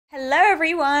Hello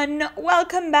everyone,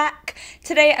 welcome back.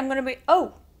 Today I'm going to be,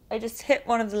 I just hit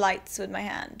one of the lights with my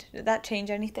hand. Did that change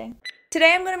anything?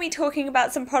 Today I'm going to be talking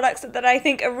about some products that I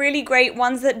think are really great,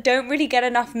 ones that don't really get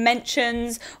enough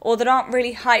mentions or that aren't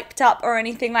really hyped up or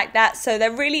anything like that, so they're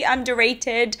really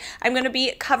underrated. I'm going to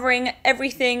be covering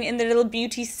everything in the little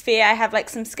beauty sphere. I have like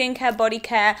some skincare, body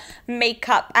care,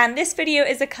 makeup, and this video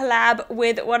is a collab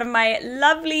with one of my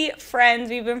lovely friends.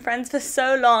 We've been friends for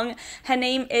so long. Her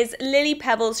name is Lily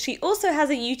Pebbles. She also has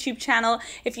a YouTube channel.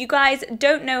 If you guys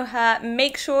don't know her,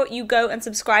 make sure you go and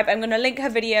subscribe. I'm going to link her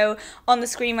video on the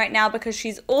screen right now because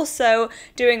she's also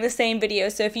doing the same video.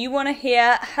 So if you want to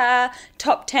hear her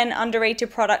top 10 underrated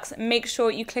products, make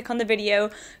sure you click on the video,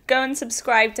 go and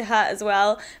subscribe to her as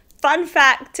well. Fun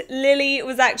fact, Lily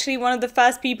was actually one of the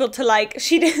first people to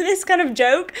she did this kind of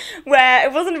joke where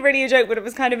it wasn't really a joke, but it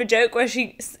was kind of a joke where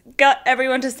she got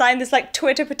everyone to sign this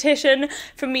Twitter petition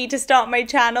for me to start my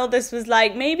channel. This was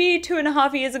maybe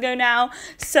 2.5 years ago now.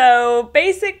 So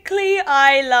basically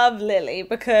I love Lily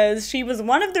because she was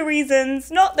one of the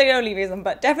reasons, not the only reason,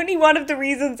 but definitely one of the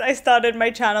reasons I started my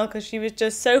channel, because she was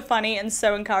just so funny and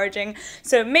so encouraging.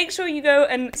 So make sure you go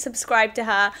and subscribe to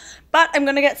her. But I'm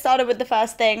going to get started with the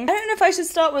first thing. I don't know if I should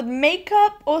start with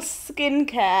makeup or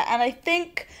skincare, and I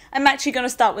think I'm actually going to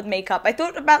start with makeup. I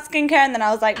thought about skincare and then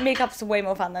I was like, makeup's way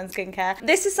more fun than skincare.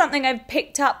 This is something I've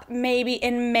picked up maybe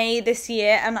in May this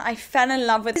year and I fell in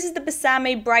love with. This is the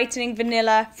Besame Brightening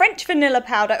French Vanilla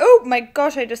Powder. Oh my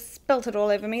gosh, I just spilt it all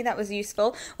over me. That was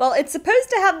useful. Well, it's supposed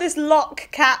to have this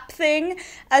lock cap thing,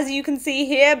 as you can see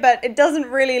here, but it doesn't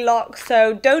really lock,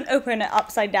 so don't open it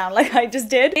upside down like I just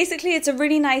did. Basically, it's a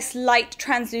really nice light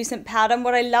translucent powder, and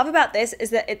what I love about this is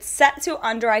that it sets your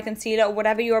under eye concealer or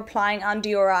whatever you're applying under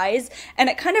your eyes, and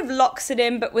it kind of locks it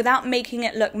in but without making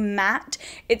it look matte.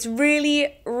 It's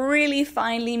really, really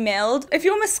finely milled. If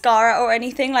your mascara or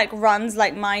anything runs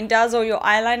like mine does, or your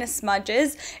eyeliner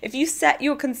smudges, if you set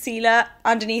your concealer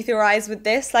underneath your eyes with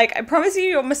this, I promise you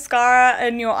your mascara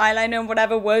and your eyeliner and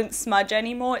whatever won't smudge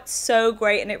anymore. It's so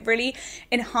great and it really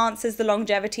enhances the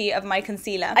longevity of my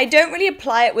concealer. I don't really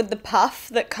apply it with the puff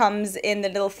that comes in the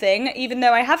little thing, even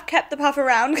though I have kept the puff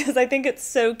around because I think it's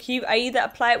so cute. I either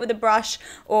apply it with a brush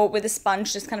or with a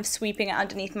sponge, just kind of sweeping it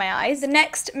underneath my eyes. The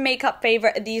next makeup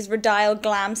favorite are these Rodial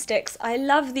Glamsticks. I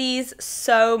love these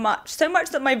so much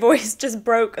that my voice just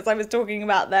broke as I was talking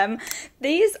about them.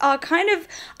 These are kind of,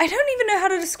 I don't even know how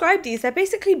to describe these. They're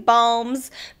basically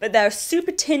balms, but they're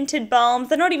super tinted balms.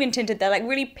 They're not even tinted, they're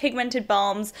really pigmented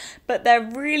balms, but they're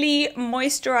really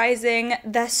moisturizing.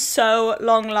 They're so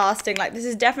long lasting. This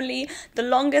is definitely the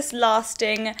longest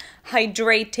lasting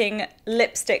hydrating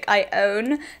lipstick I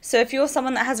own. So if you're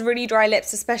someone that has really dry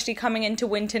lips, especially coming into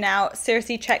winter now,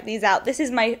 seriously check these out. This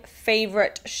is my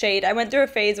favorite shade. I went through a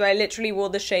phase where I literally wore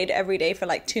the shade every day for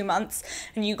 2 months,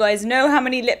 and you guys know how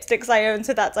many lipsticks I own,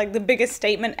 so that's the biggest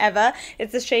statement ever.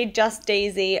 It's the shade Just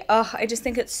Daisy. Oh, I just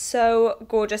think it's so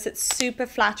gorgeous. It's super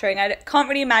flattering. I can't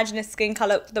really imagine a skin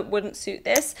color that wouldn't suit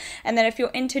this. And then if you're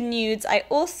into nudes, I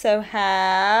also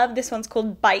have, this one's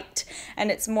called Bite, and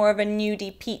it's more of a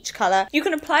nudie peach color. You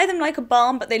can apply them like a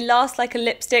balm, but they last like a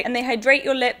lipstick, and they hydrate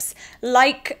your lips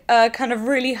like a kind of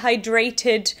really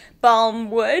hydrated balm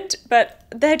would, but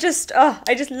they're just,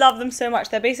 I just love them so much.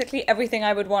 They're basically everything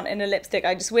I would want in a lipstick.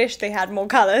 I just wish they had more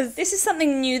colors. This is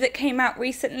something new that came out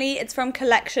recently. It's from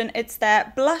Collection. It's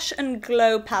their Blush and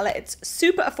Glow palette. It's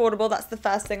super affordable. That's the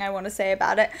first thing I want to say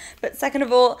about it. But second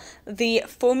of all, the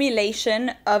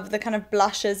formulation of the kind of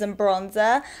blushes and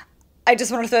bronzer, I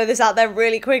just want to throw this out there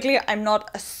really quickly. I'm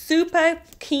not super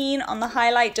keen on the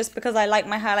highlight just because I like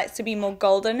my highlights to be more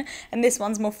golden, and this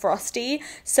one's more frosty.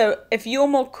 So if you're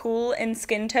more cool in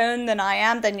skin tone than I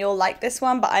am, then you'll like this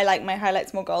one, but I like my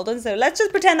highlights more golden. So let's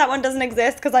just pretend that one doesn't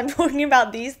exist because I'm talking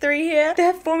about these three here.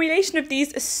 The formulation of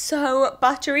these is so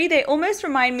buttery. They almost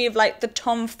remind me of the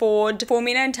Tom Ford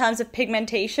formula in terms of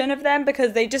pigmentation of them,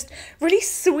 because they just really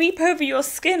sweep over your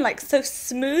skin so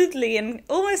smoothly and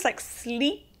almost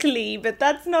sleek. But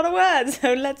that's not a word,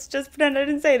 so let's just pretend I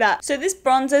didn't say that. So this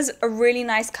bronzer's a really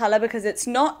nice color because it's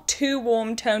not too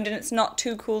warm toned and it's not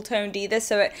too cool toned either,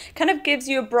 so it kind of gives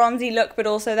you a bronzy look but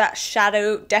also that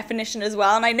shadow definition as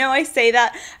well. And I know I say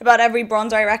that about every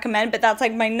bronzer I recommend, but that's my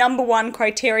 #1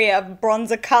 criteria of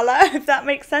bronzer color, if that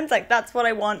makes sense. That's what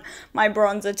I want my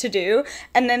bronzer to do.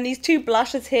 And then these two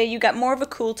blushes here, you get more of a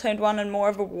cool toned one and more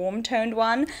of a warm toned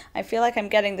one. I feel like I'm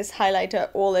getting this highlighter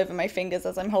all over my fingers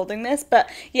as I'm holding this, but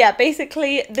yeah,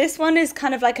 basically this one is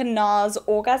kind of like a NARS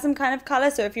Orgasm kind of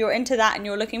color. So if you're into that and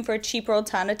you're looking for a cheaper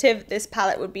alternative, this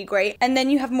palette would be great. And then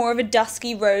you have more of a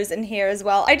dusky rose in here as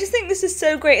well. I just think this is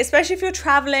so great, especially if you're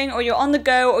traveling or you're on the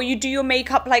go or you do your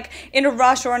makeup like in a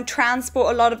rush or on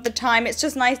transport a lot of the time. It's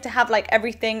just nice to have like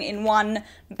everything in one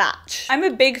batch. I'm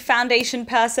a big foundation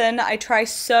person. I try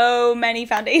so many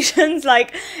foundations,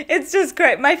 like it's just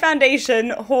great. My foundation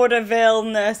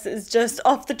hoarderville-ness is just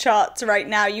off the charts right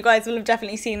now. You guys will have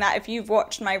definitely seen that if you've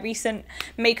watched my recent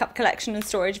makeup collection and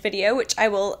storage video, which I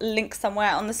will link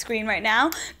somewhere on the screen right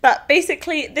now. But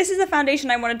basically this is a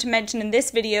foundation I wanted to mention in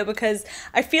this video because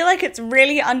I feel like it's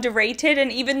really underrated,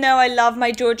 and even though I love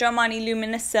my Giorgio Armani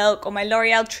Luminous Silk or my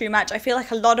L'Oreal True Match, I feel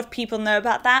like a lot of people know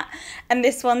about that, and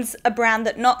this one's a brand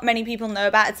that not many people know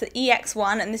about. It's the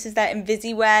EX1, and this is their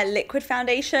Invisiwear liquid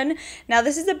foundation. Now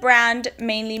this is a brand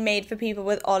mainly made for people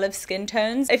with olive skin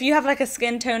tones. If you have like a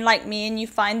skin tone like me and you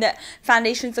find that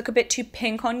foundations look a bit too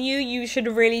pink on you, you should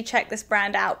really check this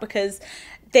brand out because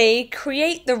they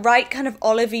create the right kind of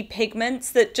olivey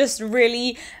pigments that just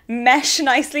really mesh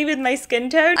nicely with my skin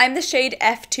tone. I'm the shade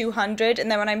F200, and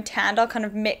then when I'm tanned, I'll kind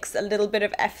of mix a little bit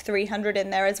of F300 in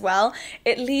there as well.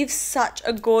 It leaves such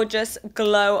a gorgeous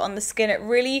glow on the skin. It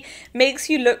really makes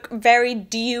you look very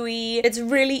dewy. It's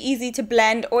really easy to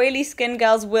blend. Oily skin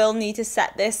girls will need to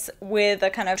set this with a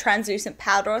kind of translucent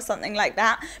powder or something like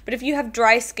that. But if you have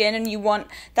dry skin and you want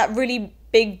that really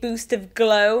big boost of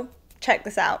glow, check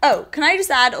this out. Oh, can I just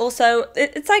add also,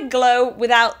 it's like glow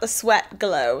without the sweat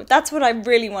glow. That's what I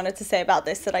really wanted to say about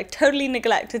this, that I totally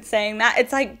neglected saying that.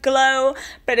 It's like glow,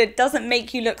 but it doesn't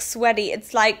make you look sweaty.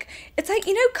 It's like,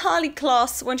 you know Carly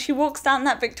Kloss when she walks down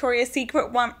that Victoria's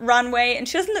Secret runway and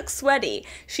she doesn't look sweaty.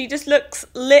 She just looks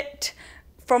lit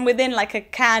from within like a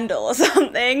candle or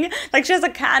something. Like she has a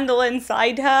candle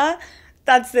inside her.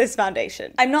 That's this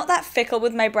foundation. I'm not that fickle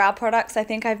with my brow products. I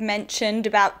think I've mentioned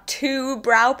about 2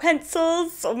 brow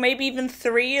pencils or maybe even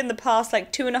 3 in the past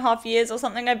like 2.5 years or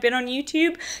something I've been on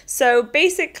YouTube. So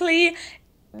basically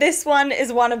this one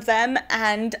is one of them,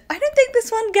 and I don't think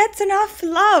this one gets enough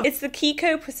love. It's the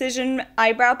Kiko Precision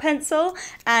Eyebrow Pencil,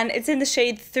 and it's in the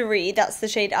shade 3. That's the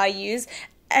shade I use.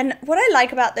 And what I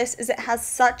like about this is it has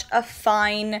such a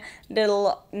fine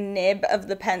little nib of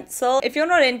the pencil. If you're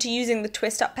not into using the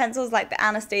twist up pencils like the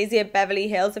Anastasia Beverly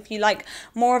Hills, if you like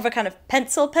more of a kind of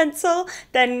pencil,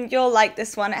 then you'll like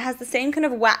this one. It has the same kind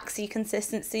of waxy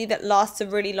consistency that lasts a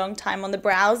really long time on the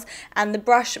brows, and the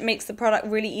brush makes the product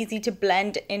really easy to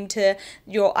blend into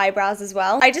your eyebrows as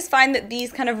well. I just find that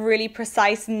these kind of really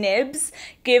precise nibs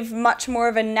give much more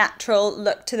of a natural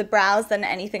look to the brows than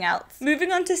anything else.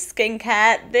 Moving on to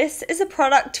skincare, this is a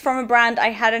product from a brand I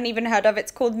hadn't even heard of.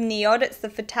 It's called Niod. It's the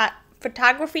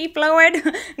photography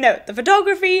fluid. No, the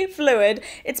photography fluid.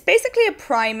 It's basically a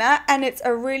primer, and it's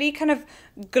a really kind of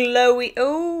glowy,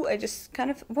 oh, I just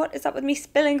kind of, what is up with me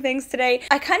spilling things today?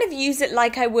 I kind of use it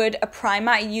like I would a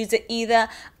primer. I use it either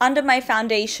under my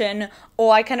foundation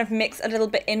or I kind of mix a little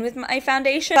bit in with my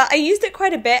foundation. But I used it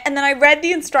quite a bit, and then I read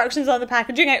the instructions on the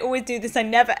packaging. I always do this. I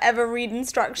never ever read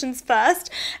instructions first.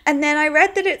 And then I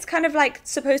read that it's kind of like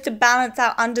supposed to balance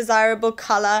out undesirable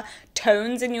color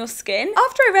tones in your skin.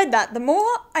 After I read that, the more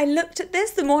I looked at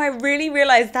this, the more I really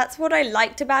realized that's what I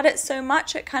liked about it so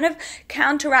much. It kind of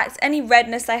counteracts any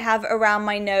redness I have around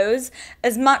my nose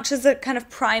as much as a kind of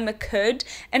primer could,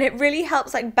 and it really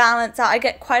helps like balance out. I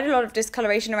get quite a lot of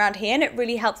discoloration around here, and it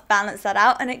really helps balance that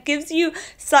out, and it gives you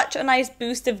such a nice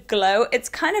boost of glow. It's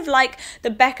kind of like the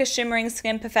Becca Shimmering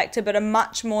Skin Perfector, but a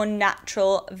much more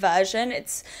natural version.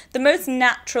 It's the most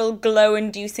natural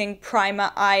glow-inducing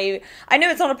primer. I know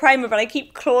it's not a primer, but I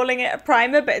keep calling it a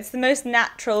primer, but it's the most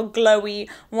natural glowy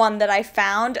one that I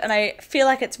found, and I feel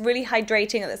like it's really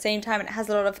hydrating at the same time, and it has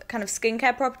a lot of kind of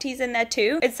skincare properties in there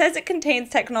too. It says it contains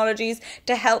technologies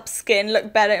to help skin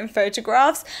look better in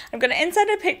photographs. I'm going to insert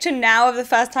a picture now of the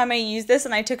first time I used this,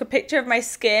 and I took a picture of my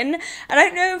skin. I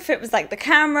don't know if it was like the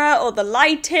camera or the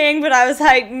lighting, but I was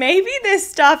like, maybe this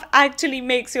stuff actually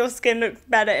makes your skin look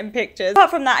better in pictures.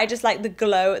 Apart from that, I just like the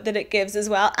glow that it gives as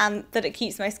well, and that it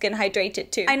keeps my skin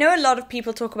hydrated too. I know a lot of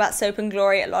people talk about Soap and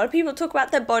Glory, a lot of people talk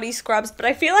about their body scrubs, but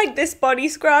I feel like this body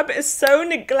scrub is so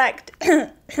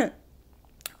neglected.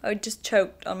 I just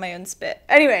choked on my own spit.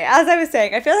 Anyway, as I was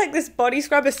saying, I feel like this body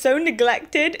scrub is so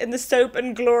neglected in the Soap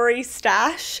and Glory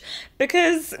stash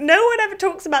because no one ever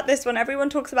talks about this one. Everyone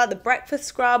talks about the breakfast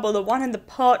scrub or the one in the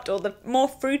pot or the more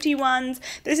fruity ones.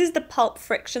 This is the Pulp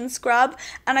Friction Scrub,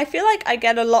 and I feel like I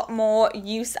get a lot more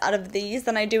use out of these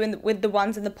than I do with the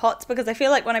ones in the pots, because I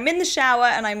feel like when I'm in the shower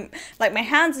and I'm like, my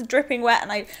hands are dripping wet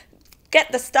and I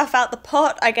get the stuff out the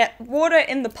pot, I get water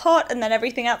in the pot, and then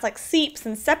everything else like seeps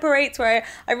and separates, where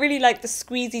I really like the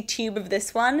squeezy tube of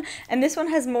this one. And this one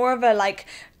has more of a like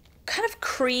kind of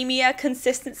creamier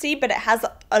consistency, but it has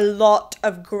a lot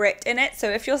of grit in it. So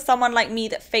if you're someone like me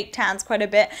that fake tans quite a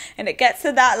bit and it gets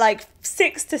to that like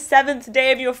 6th to 7th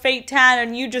day of your fake tan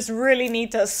and you just really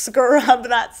need to scrub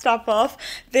that stuff off,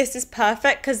 this is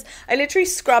perfect, because I literally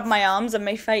scrub my arms and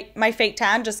my fake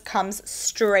tan just comes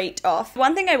straight off.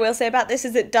 One thing I will say about this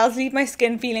is it does leave my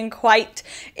skin feeling quite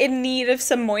in need of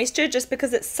some moisture, just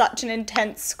because it's such an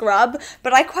intense scrub,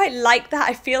 but I quite like that.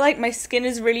 I feel like my skin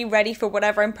is really ready for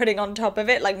whatever I'm putting on top of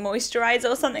it, like moisturizer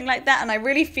or something like that, and I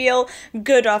really feel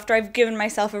good after I've given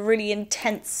myself a really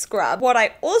intense scrub. What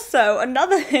I also,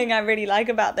 another thing I really like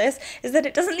about this is that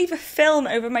it doesn't leave a film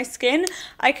over my skin.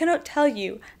 I cannot tell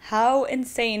you how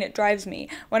insane it drives me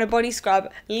when a body scrub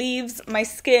leaves my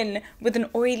skin with an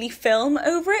oily film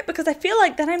over it, because I feel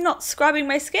like then I'm not scrubbing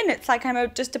my skin. It's like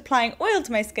I'm just applying oil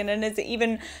to my skin, and is it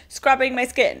even scrubbing my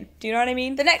skin? Do you know what I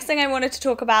mean? The next thing I wanted to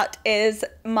talk about is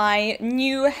my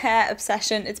new hair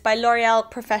obsession. It's by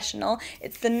L'Oreal Professional.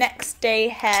 It's the Next Day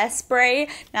Hairspray.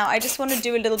 Now I just want to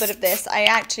do a little bit of this. I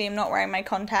actually am not wearing my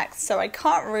contacts, so I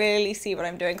can't really see what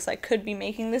I'm doing, because I could be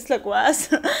making this look worse.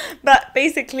 But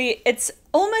basically it's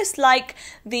almost like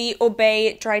the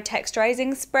Obey dry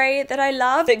texturizing spray that I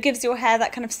love. It gives your hair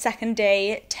that kind of second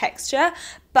day texture,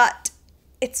 but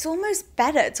it's almost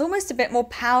better. It's almost a bit more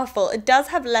powerful. It does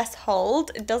have less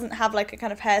hold. It doesn't have like a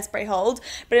kind of hairspray hold,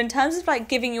 but in terms of like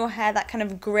giving your hair that kind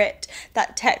of grit,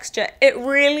 that texture, it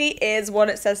really is what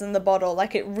it says in the bottle.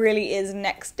 Like it really is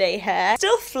next day hair. It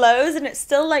still flows, and it's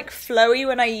still like flowy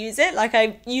when I use it. Like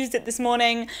I used it this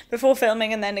morning before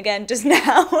filming, and then again just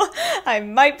now. I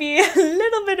might be a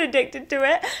little bit addicted to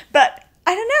it, but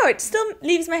I don't know, it still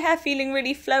leaves my hair feeling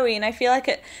really flowy, and I feel like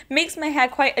it makes my hair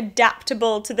quite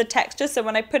adaptable to the texture. So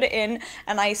when I put it in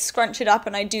and I scrunch it up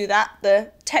and I do that,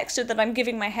 the texture that I'm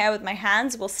giving my hair with my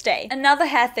hands will stay. Another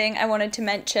hair thing I wanted to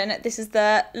mention, this is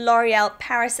the L'Oreal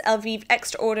Paris Elvive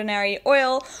Extraordinary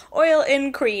Oil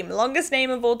in Cream. Longest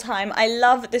name of all time. I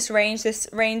love this range. This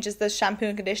range is the shampoo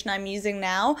and conditioner I'm using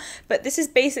now, but this is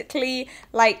basically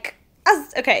like,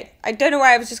 okay, I don't know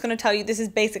why I was just going to tell you this is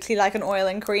basically like an oil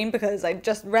and cream, because I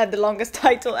just read the longest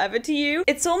title ever to you.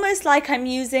 It's almost like I'm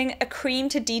using a cream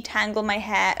to detangle my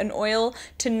hair, an oil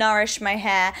to nourish my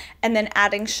hair, and then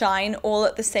adding shine all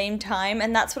at the same time.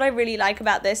 And that's what I really like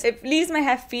about this. It leaves my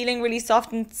hair feeling really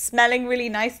soft and smelling really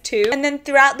nice too. And then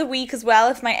throughout the week as well,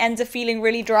 if my ends are feeling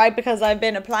really dry because I've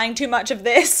been applying too much of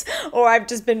this, or I've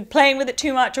just been playing with it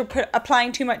too much, or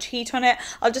applying too much heat on it,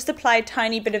 I'll just apply a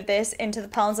tiny bit of this into the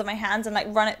palms of my hands and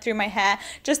like run it through my hair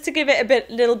just to give it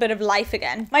a little bit of life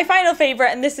again. My final favorite,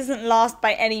 and this isn't last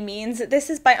by any means, this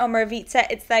is by Omorovicza.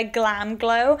 It's their Glam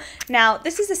Glow. Now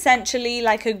this is essentially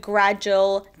like a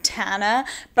gradual tanner,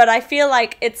 but I feel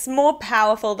like it's more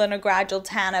powerful than a gradual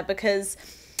tanner because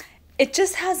it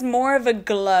just has more of a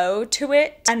glow to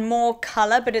it and more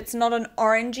color, but it's not an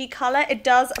orangey color. It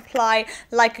does apply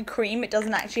like a cream. It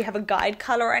doesn't actually have a guide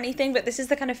color or anything, but this is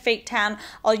the kind of fake tan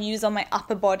I'll use on my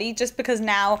upper body, just because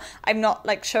now I'm not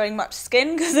like showing much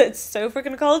skin because it's so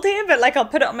freaking cold here, but like I'll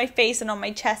put it on my face and on my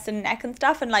chest and neck and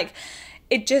stuff, and like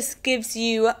it just gives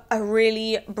you a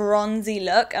really bronzy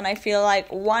look, and I feel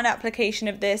like one application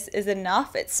of this is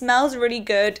enough. It smells really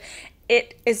good.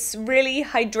 It is really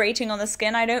hydrating on the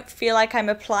skin. I don't feel like I'm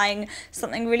applying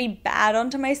something really bad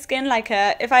onto my skin. Like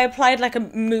if I applied like a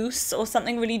mousse or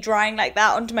something really drying like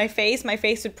that onto my face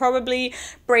would probably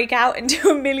break out into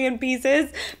a million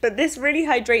pieces. But this really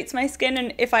hydrates my skin,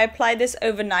 and if I apply this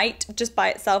overnight just by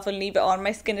itself and leave it on,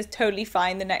 my skin is totally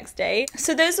fine the next day.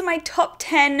 So those are my top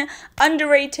 10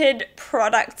 underrated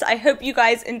products. I hope you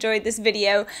guys enjoyed this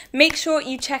video. Make sure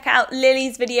you check out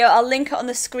Lily's video. I'll link it on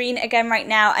the screen again right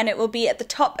now, and it will be at the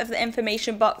top of the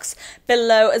information box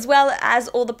below, as well as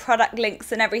all the product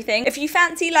links and everything. If you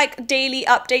fancy like daily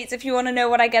updates, if you want to know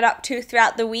what I get up to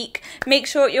throughout the week, make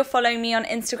sure you're following me on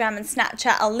Instagram and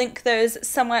Snapchat. I'll link those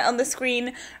somewhere on the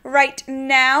screen right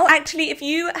now. Actually, if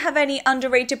you have any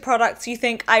underrated products you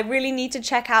think I really need to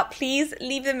check out, please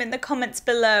leave them in the comments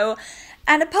below.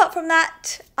 And apart from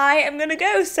that, I am gonna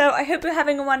go. So I hope you're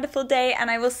having a wonderful day, and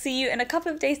I will see you in a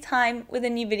couple of days' time with a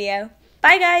new video.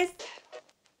 Bye guys!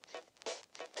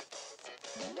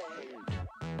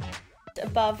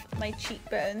 Above my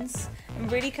cheekbones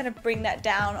and really kind of bring that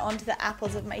down onto the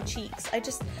apples of my cheeks.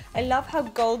 I love how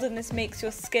golden this makes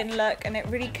your skin look, and it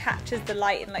really catches the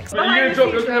light and like. Are you gonna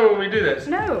drop your camera when we do this?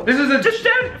 No. This is a. Just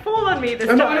don't fall on me this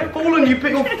time. I'm not gonna fall on you.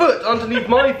 Put your foot underneath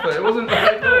my foot. It wasn't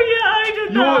like. Oh yeah, I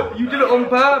did that. You did it on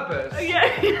purpose. Yeah.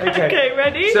 Okay. Okay,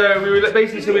 ready? So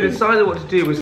we decided what to do was.